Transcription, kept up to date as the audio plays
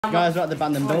Guys, we're at the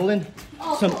abandoned building.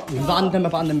 Some random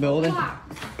abandoned building.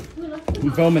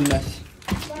 I'm filming this.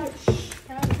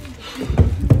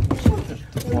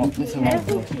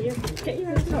 Get your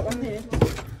head up on here.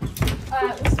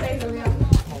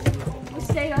 We'll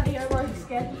stay on here, we're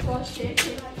scared before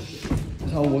shaking.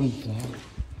 It's all wooden floor.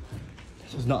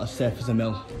 This is not as safe as a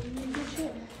mill.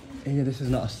 Yeah, this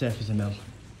is not as safe as a mill.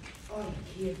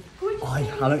 Oh,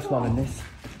 I'm exploring this.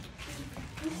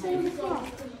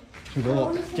 Should we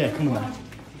go look? Jay, come on, man.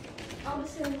 I'll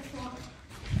stay on the floor.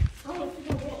 I'm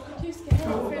too scared.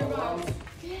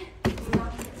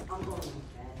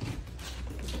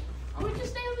 I would just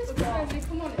stay on this stairs.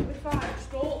 Come on, it'll be fine.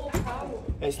 Just don't look out.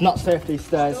 It's not safe, these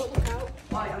stairs. Don't look out.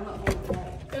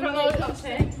 I'm not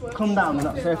safe. Come down, we're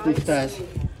not safe, these stairs.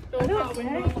 Don't look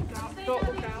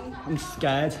down. I'm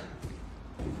scared.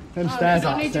 Them stairs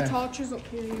I aren't need your safe. torches up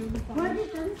here. You'll be fine.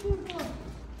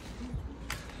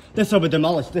 This will be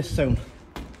demolished this soon.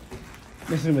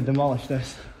 This is going to demolish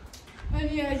this. And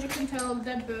yeah, as you can tell,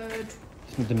 dead bird.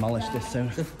 It's going to demolish this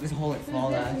soon. There's a whole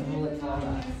floor there. There's a whole floor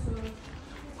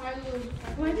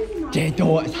there. Jay,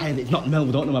 don't, it's high, it's not mill,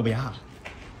 we don't know where we are.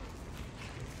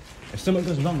 If something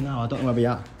goes wrong now, I don't know where we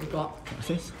are. We've got. What's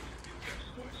this?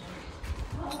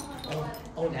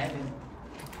 Oh, Devin.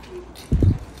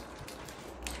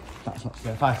 That's not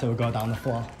safe. I say we go down the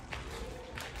floor.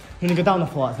 When you go down the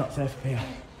floor, it's not safe up here.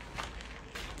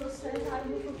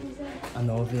 I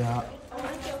know they are.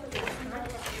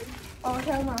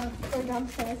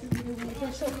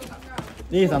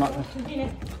 These are not.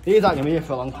 These aren't gonna be here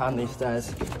for a long time. These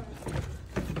stairs.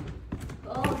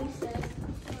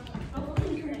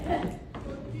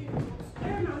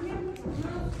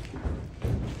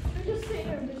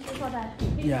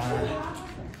 Yeah.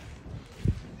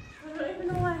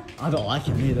 I don't like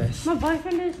it near this. My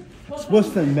boyfriend is. It's worse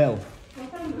than mill.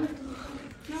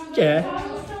 Yeah.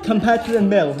 Compared to the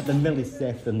mill is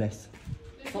safer than this.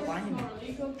 Stop buying me.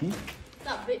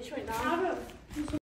 That bitch went down.